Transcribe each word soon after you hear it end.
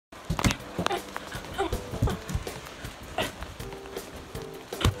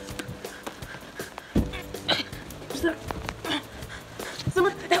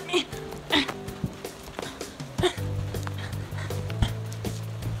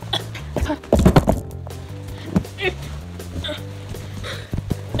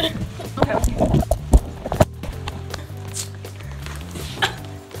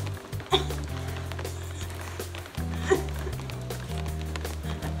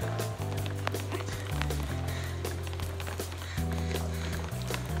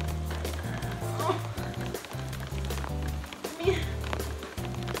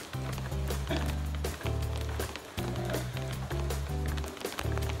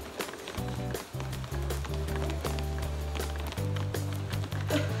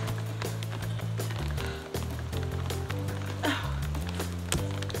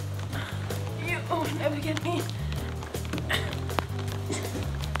Never get me.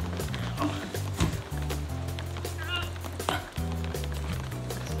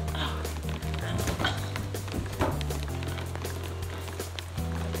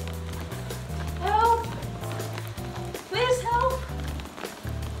 Help! Please help!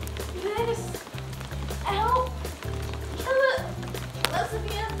 Please help!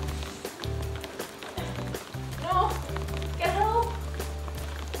 Lesbian! No! Get help!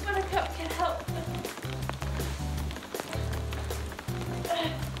 Buttercup, get help!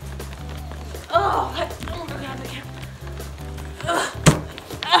 Oh my God, I can't.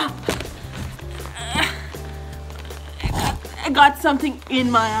 I got something in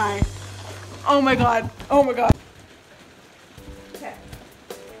my eye. Oh my God. Oh my God. Okay.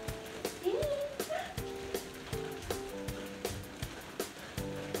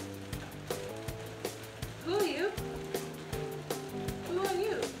 Who are you? Who are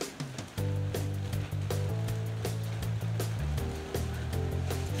you?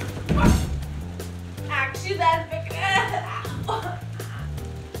 Actually, that's because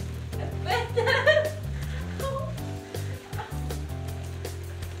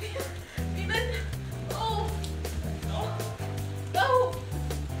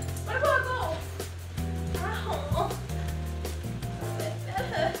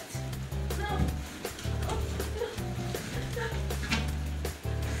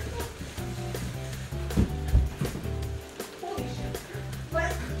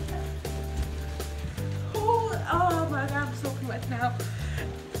now.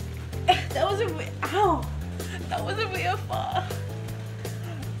 That was a ow! That was a real fall.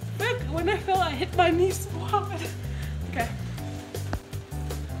 Frick, when I fell, I hit my knee so hard. Okay.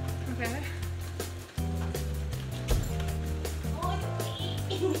 Okay.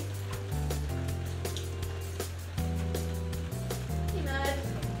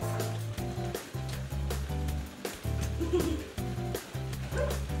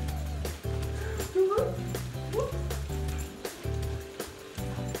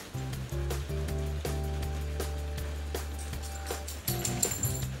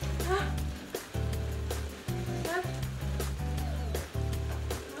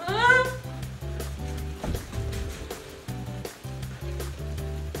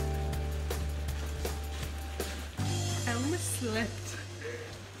 Slipped.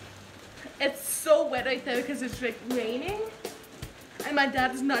 It's so wet right there because it's like raining and my dad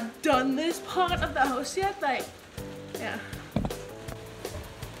has not done this part of the house yet. Like, yeah.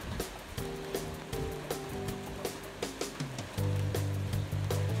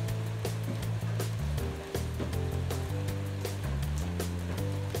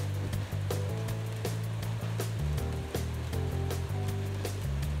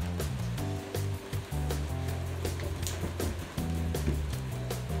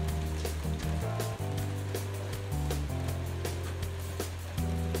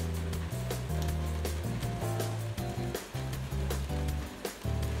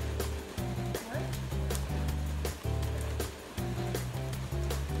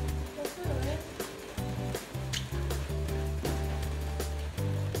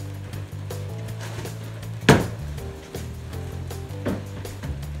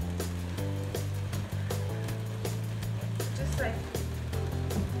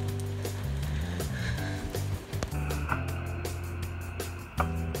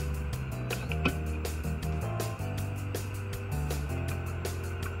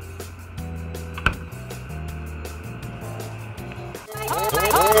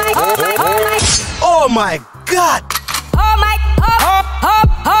 Oh my God! Oh my!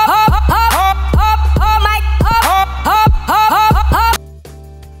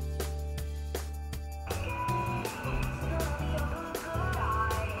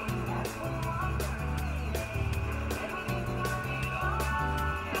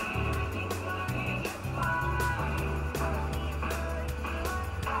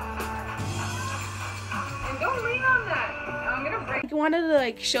 Don't lean on that. I'm gonna break. I wanted to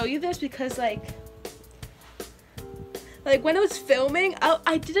like show you this because like like when I was filming,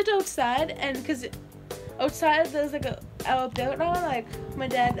 I did it outside, and because outside there's like our built on, like my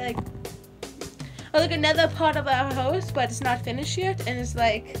dad like, or like another part of our house, but it's not finished yet, and it's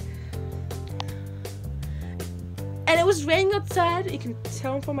like, and it was raining outside. You can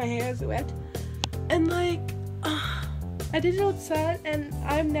tell from my hair is wet, and like I did it outside, and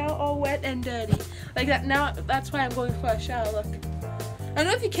I'm now all wet and dirty. Like that now. That's why I'm going for a shower. Look, I don't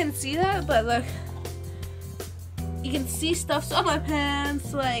know if you can see that, but look, you can see stuff's on my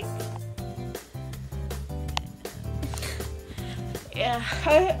pants. Like, yeah,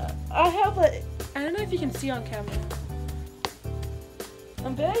 I have a. I don't know if you can see on camera.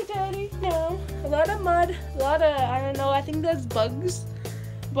 I'm very dirty now. A lot of mud. A lot of, I don't know. I think there's bugs,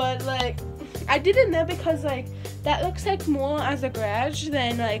 but like, I did it there because like that looks like more as a garage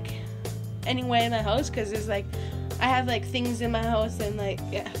than like anywhere in my house, because there's like I have like things in my house, and like,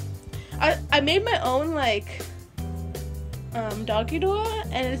 yeah, I made my own like doggy door,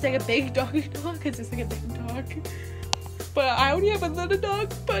 and it's like a big doggy door because it's like a big dog, but I only have a little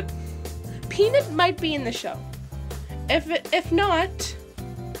dog. But Peanut might be in the show. If not,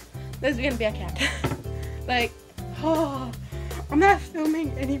 there's gonna be a cat. Like, oh, I'm not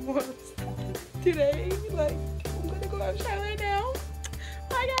filming anymore today. Like, I'm gonna go out shower now.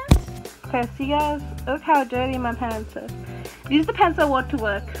 Bye guys. Okay, so you guys, look how dirty my pants are. These are the pants I wore to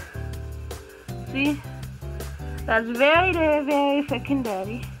work. See? That's very, very, very freaking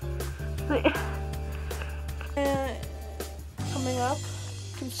dirty. See? Coming up,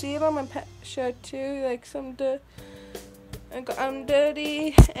 you can see it on my shirt too. Like some dirt. I'm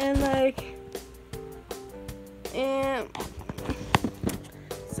dirty, and like, and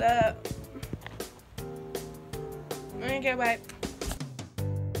so okay, bye.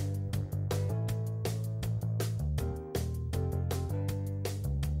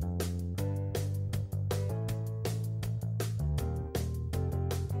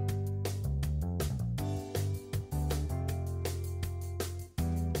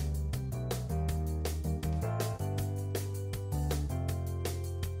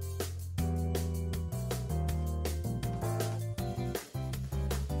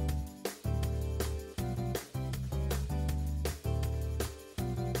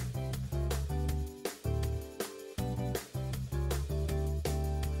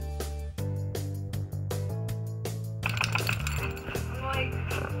 Like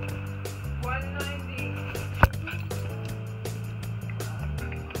 190.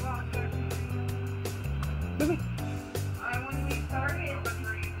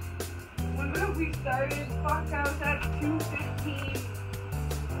 When we started, fuck, I was at 215.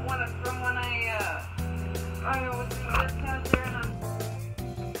 From when I was in the discount there, and I'm.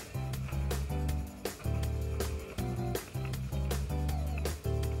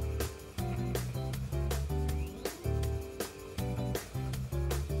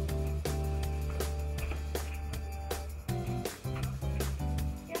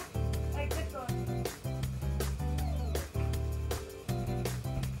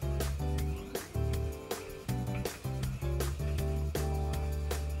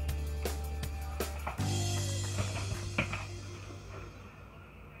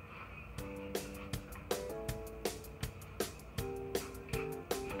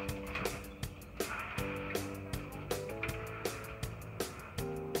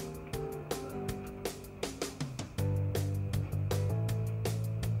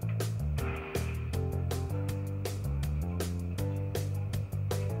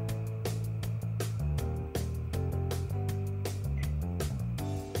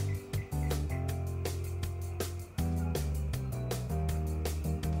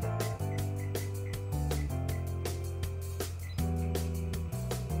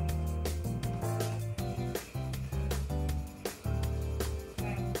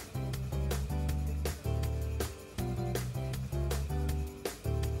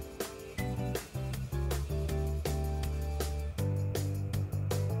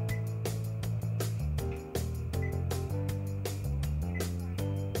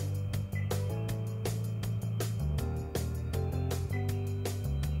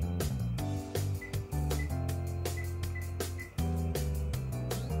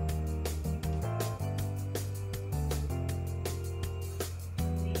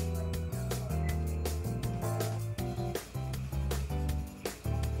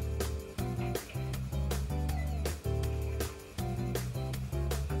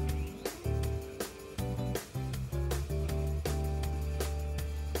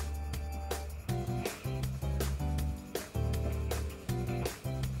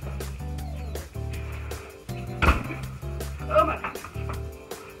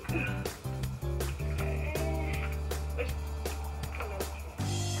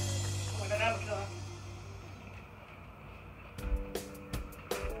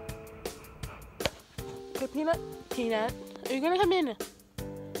 Peanut? Peanut? Are you gonna come in? You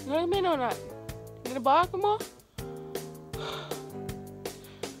gonna come in or not? You gonna bark more?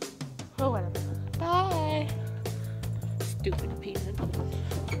 Oh, whatever. Bye. Stupid Peanut.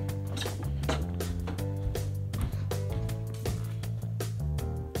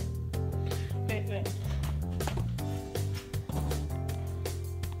 Wait.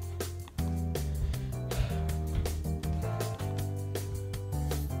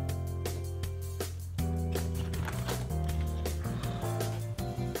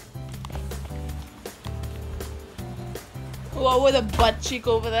 What with a butt cheek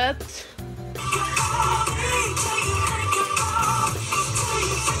over that?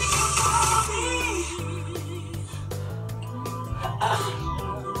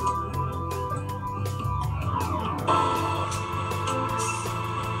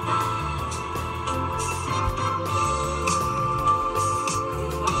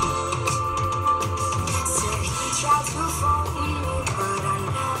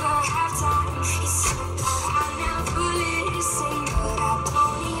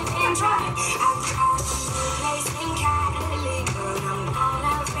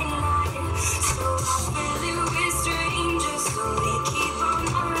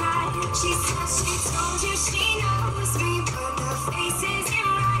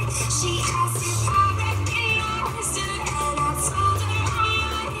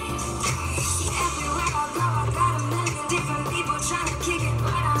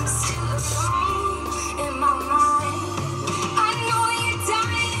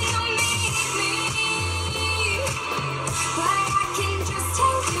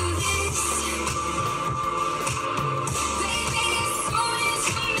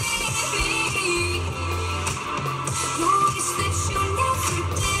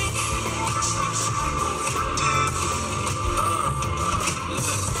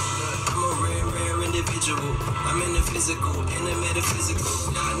 I'm in the physical, in the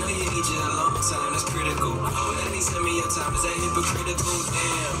metaphysical. I know you need you a long time, that's critical. Oh, that ain't send me your time, is that hypocritical?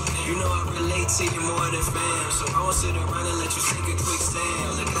 Damn, you know I relate to you more than fam. So I won't sit around and let you take a quick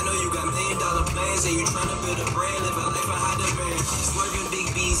stand. Look, I know you got $1 million plans and you tryna build a brand, live a life behind the band. Swerving big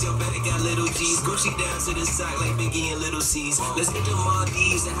B's, your bag got little G's. Gucci down to the sock like Biggie and Little C's. Let's get the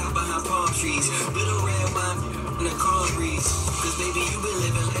Maldives and hide behind palm trees. Bit of red wine in the calm breeze. Cause baby, you been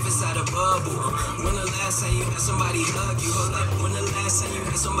living life inside a bubble. When the last time you had somebody hug you? Hold up. When the last time you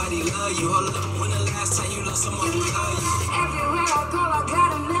had somebody love you? Hold up. When the last time you lost someone who loved you? Everywhere I go, I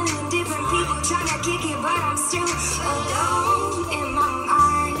got a million different people trying to kick it, but I'm still alone in my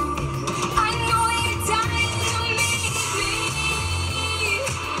mind. I know you're dying to meet me,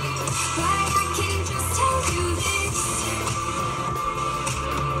 but I can just tell you this,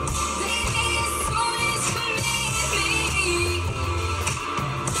 baby, as soon as you leave me,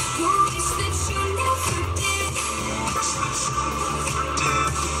 you wish that you never did.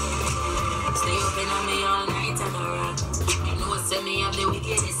 Stay open on me all night and around. You know what send me up the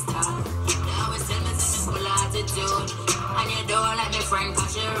wickedest time. They always tell me full attitude, and you don't like me friend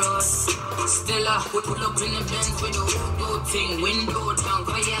cause you road. Still pull up in the Benz with the whole thing. Window down,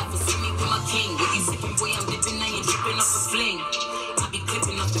 cause you have to see me with my king. With you sipping boy, I'm dipping and you dripping off a fling. I be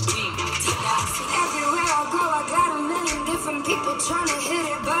clipping off the beam. Everywhere I go, I got a million different people trying to hit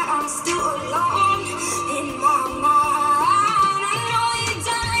it, but I'm still alone in my mind. I know you're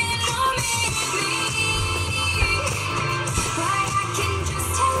dying to meet me, but I can just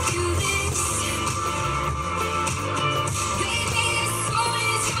tell you this, baby, as soon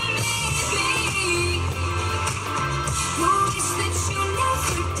as you leave me, you wish that you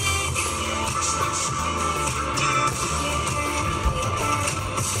never did. You wish that you never did.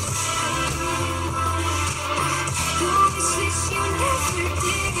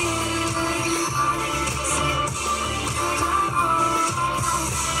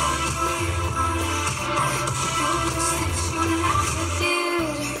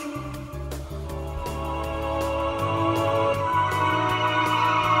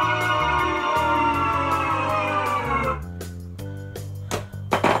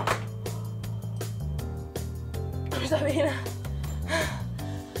 Sabina.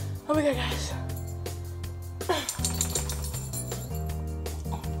 Oh my god, guys.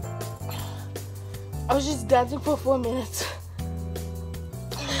 I was just dancing for 4 minutes.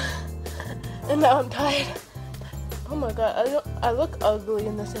 And now I'm tired. Oh my god, I look ugly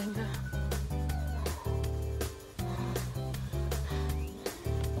in this angle.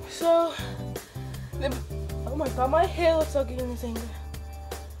 So, oh my god, my hair looks ugly in this angle.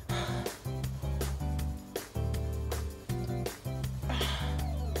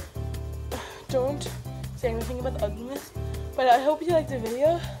 Don't say anything about the ugliness, but I hope you liked the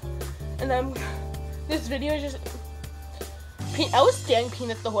video, and I'm this video is just. I was staring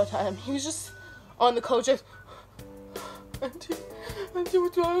Peanut the whole time. He was just on the couch, just. Auntie,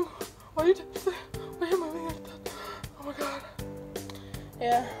 what's wrong? Why are you texting? Why are you moving like that? Oh my god.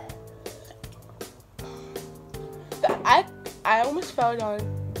 Yeah. I almost fell down.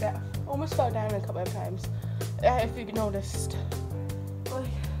 Yeah, almost fell down a couple of times. If you noticed. Like,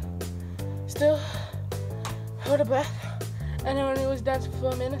 still hold a breath. And then when it was done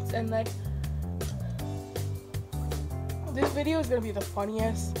for 4 minutes, and like, this video is gonna be the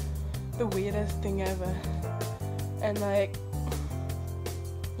funniest, the weirdest thing ever. And like,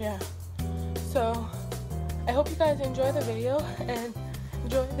 yeah. So I hope you guys enjoy the video and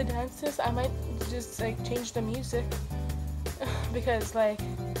enjoy the dances. I might just like change the music because like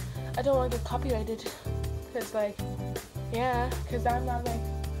I don't want to get copyrighted. Because like, yeah, because I'm not like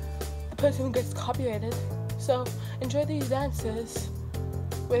the person who gets copyrighted. So enjoy these dances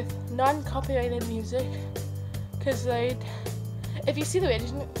with non-copyrighted music. Because like, if you see the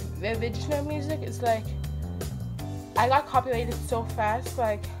original music, it's like I got copyrighted so fast.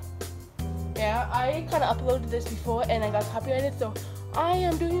 Like, yeah, I kind of uploaded this before and I got copyrighted, so I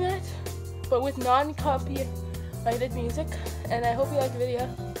am doing that, but with non-copyrighted music. And I hope you like the video.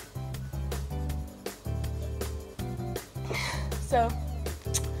 So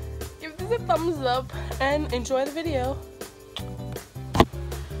give this a thumbs up and enjoy the video.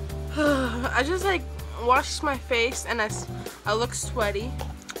 I just like washed my face and I look sweaty.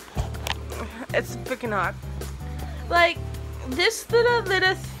 It's freaking hot. Like, this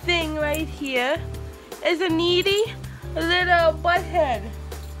little thing right here is a needy little butthead.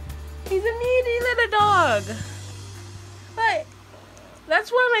 He's a needy little dog. Like,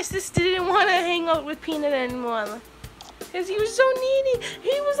 that's why my sister didn't want to hang out with Peanut anymore. Because he was so needy.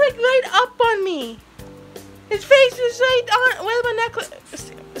 He was like right up on me. His face was right on where my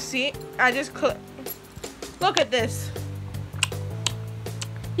necklace. See, I just clicked. Look at this.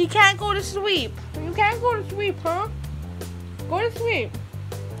 He can't go to sleep. You can't go to sleep, huh? Go to sleep.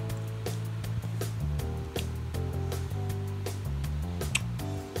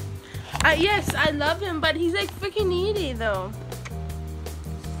 Yes, I love him, but he's like freaking needy though.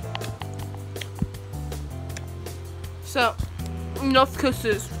 So, enough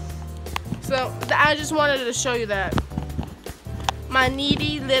kisses. So, I just wanted to show you that. My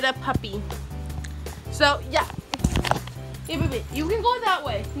needy little puppy. So, yeah. Hey, baby, you can go that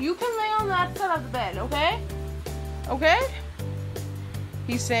way. You can lay on that side of the bed, okay? Okay?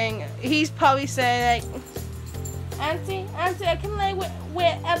 He's probably saying like, Auntie, I can lay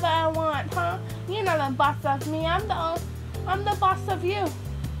wherever I want, huh? You're not the boss of me. I'm the boss of you.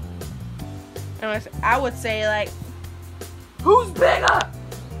 Anyways, I would say like, who's bigger?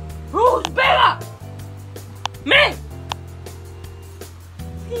 Who's bigger? Me!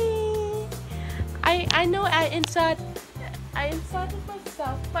 I know I insulted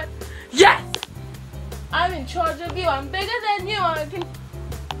myself, but yes! I'm in charge of you. I'm bigger than you. I'm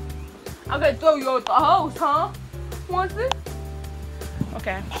gonna throw you out the house, huh? Want it?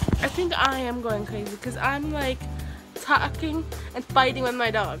 Okay. I think I am going crazy because I'm like talking and fighting with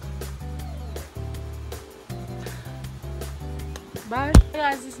my dog. Bye. Hey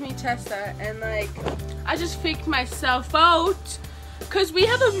guys, it's me, Tessa, and like I just freaked myself out because we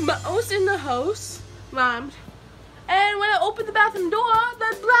have a mouse in the house, rhymed. And when I opened the bathroom door,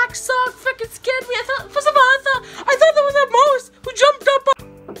 that black sock freaking scared me. First of all, I thought there was a mouse who jumped up on.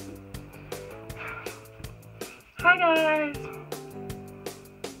 Hi guys.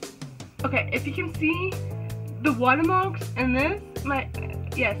 Okay, if you can see the watermarks in this,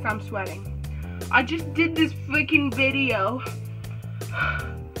 yes, I'm sweating. I just did this freaking video.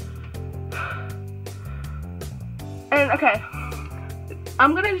 And okay,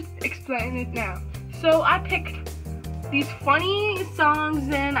 I'm gonna explain it now. So I picked these funny songs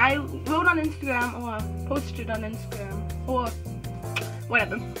and I wrote on Instagram or posted on Instagram or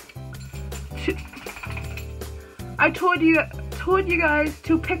whatever. I told you guys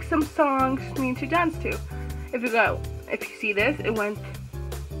to pick some songs for me to dance to. If you see this, it went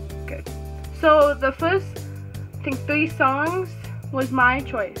good. So the first, I think 3 songs was my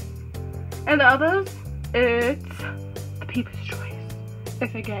choice, and the others, it's the people's choice.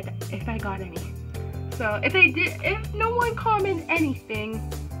 If I got any. So if no one commented anything,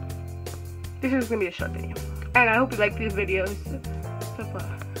 this is gonna be a short video. And I hope you like these videos so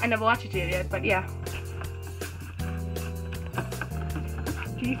far. I never watched it yet, but yeah.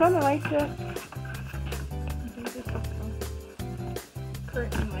 Did you find the light there? I think this is the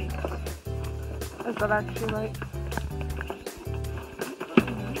curtain light. Is that actually light?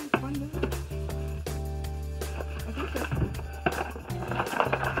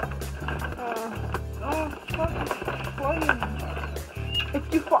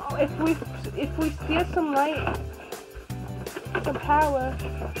 if we steal some light, some power,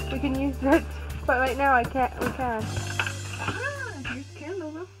 we can use it. But right now we can. Here's the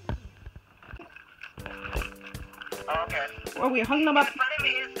candle though. Okay. Oh, we hung them up. In front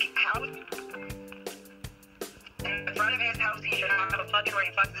of his house, he should have a plug-in where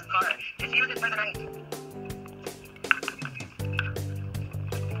he plugs his car. Just use it for the night.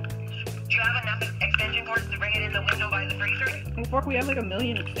 Do you have enough extension cords to bring it in the window by the freezer? Oh fuck, we have like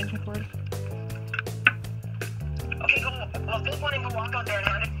 1,000,000 extension cords. Okay, go. Well, take one and go walk out there and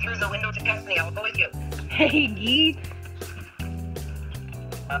hand it through the window to Destiny. I'll go with you. Hey, Gee.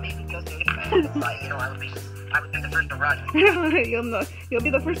 Maybe just do it. You know, I would be the first to run. You'll be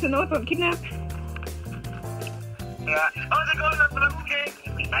the first to know if I'm kidnapped. Yeah. How's it going? I'm okay.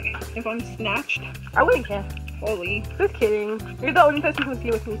 If I'm snatched. I wouldn't care. Holy. Just kidding. You're the only person who's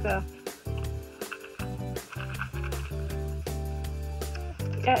here with me, so.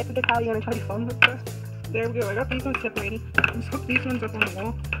 Yeah, if it's how you want to charge your phone with first. There we go. I got these ones separated. Let's hook these ones up on the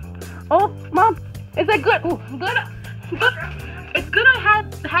wall. Oh, Mom, is that good? Ooh, good. It's good I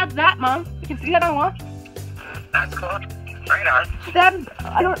had that, Mom. You can see that on the wall? That's cool. Right on. That,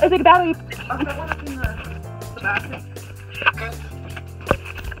 I don't, is it a battery? I've got one up in the bathroom. Okay.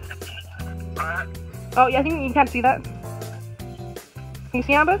 Oh, yeah, I think you can't see that. Can you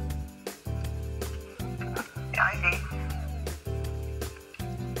see Amber? Yeah, I see.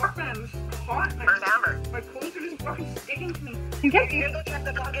 Fuck man, it's hot. Where's Amber? My clothes are just fucking sticking to me. You can't see You go check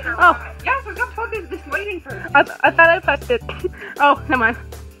the plug-in or Oh. what? Yes, I've got fucking this lighting for it. I thought I pressed it. Oh, never mind.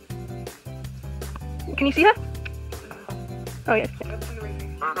 Can you see that? Oh, yes.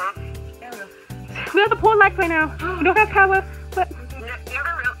 We have the pole light right now. We don't have power, but...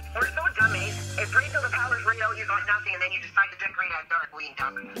 We're so dummies. If right till the power's right out, you got nothing, and then you decide to decorate at dark, we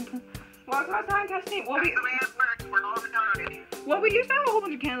duck. Well, it's not time testing. That's the way it works. We're all retarded. Well, we used to have a whole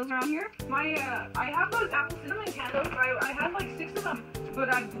bunch of candles around here. I have those apple cinnamon candles. I had like 6 of them, but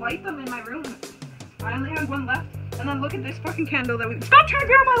I light them in my room. I only have one left. And then look at this fucking candle that we... Stop trying to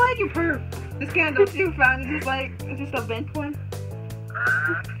grab my leg, you perv! This candle's too fun. It's just a vent one.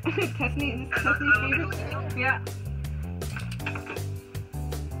 Tessney's favorite. Yeah.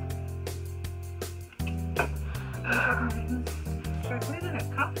 Should I put it in a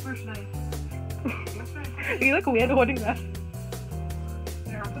cup or should I... You look weird holding that.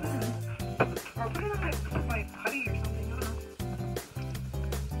 There, I'll put it in. Or I'll put it in my putty or something. I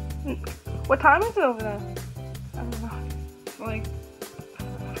don't know. What time is it over there? I don't know. Like,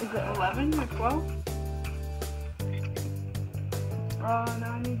 is it 11 or 12? Oh, no,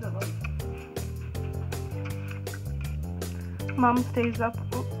 I need the light. Mom stays up.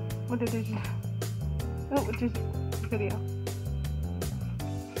 Oh, what did you? Oh, just video.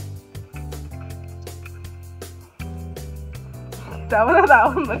 That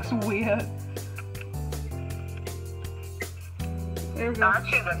one looks weird. There we go.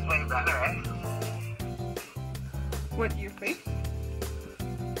 Actually, that's way better, eh? What, your face?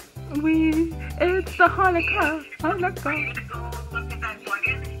 It's the Hanukkah. Go look at that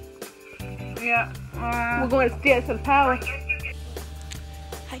plug-in. Yeah. We're going to steal some power.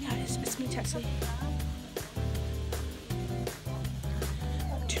 Hi guys, it's me Tessie.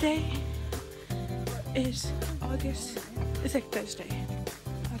 Today is August, it's like Thursday,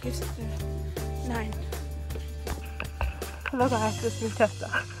 August the 9th. Hello guys, this is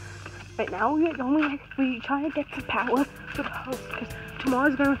Tessa. Right now we trying to get some power to the house because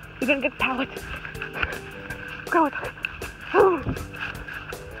tomorrow's we're gonna get power. Go with it. Ow!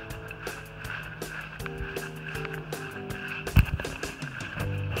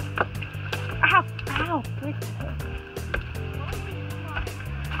 Ow! Break.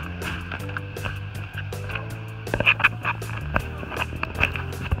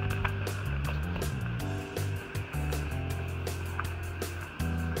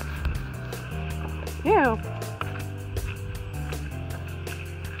 Yeah.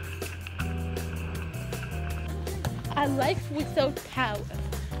 A life without power.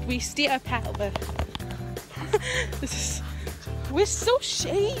 We steal power. We're so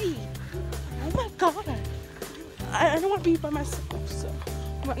shady. Oh my god. I don't want to be by myself, so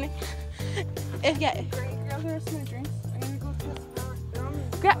I'm running. Yeah. Grab the rest of my drinks. I'm gonna go test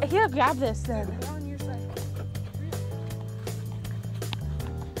power. Here, grab this then. They're on your side.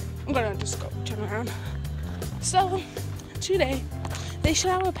 I'm gonna just go turn around. So, today, they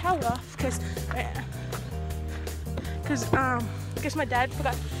shut our power off because I guess my dad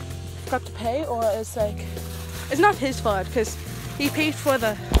forgot to pay, or it's like, it's not his fault because he paid for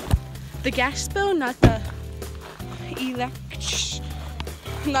the gas bill, not the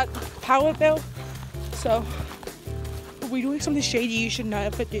not power bill. So we're doing something shady you should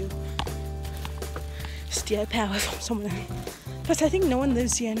never do. Steal power from someone. Plus, I think no one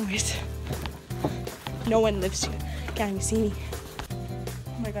lives here anyways. No one lives here. Can't even see me.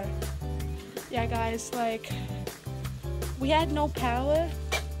 Oh my god. Yeah, guys, like, we had no power.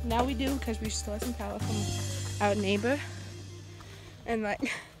 Now we do because we stole some power from our neighbor. And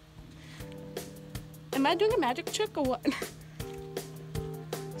like, am I doing a magic trick or what?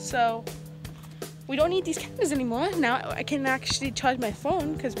 So, we don't need these cameras anymore. Now I can actually charge my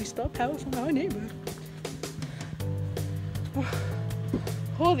phone because we stole power from our neighbor.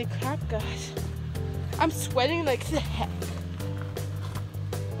 Holy crap, guys. I'm sweating like the heck.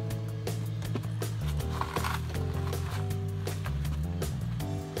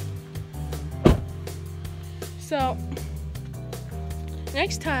 So,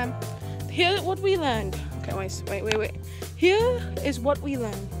 next time, here's what we learned. Okay, wait. Here is what we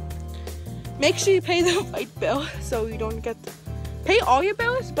learned. Make sure you pay the right bill so you don't get... Pay all your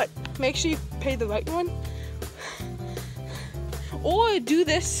bills, but make sure you pay the right one. Or do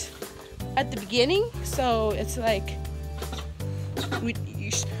this at the beginning, so it's like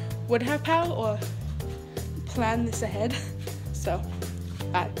you would have power, or plan this ahead. So,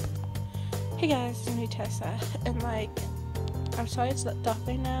 hey guys, it's me Tessa, and like, I'm sorry it's dark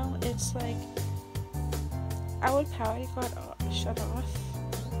right now. It's like our power got shut off,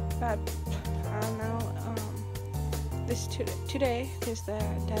 but I don't know. This today because the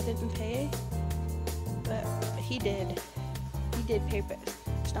dad didn't pay, but he did. He did pay, but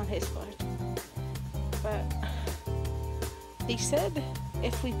it's not his fault. But they said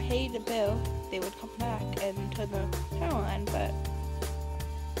if we paid the bill, they would come back and turn the power on. But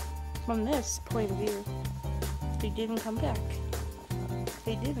from this point of view, they didn't come back.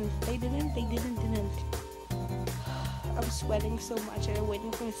 They didn't. I'm sweating so much and I'm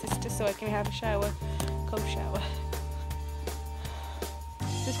waiting for my sister so I can have a shower, cold shower.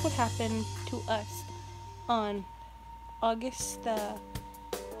 This would happen to us on August the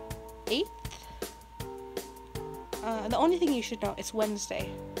 8th. The only thing you should know, it's Wednesday,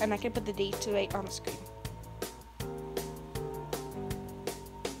 and I can put the date right on the screen.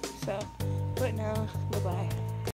 So, right now, bye-bye.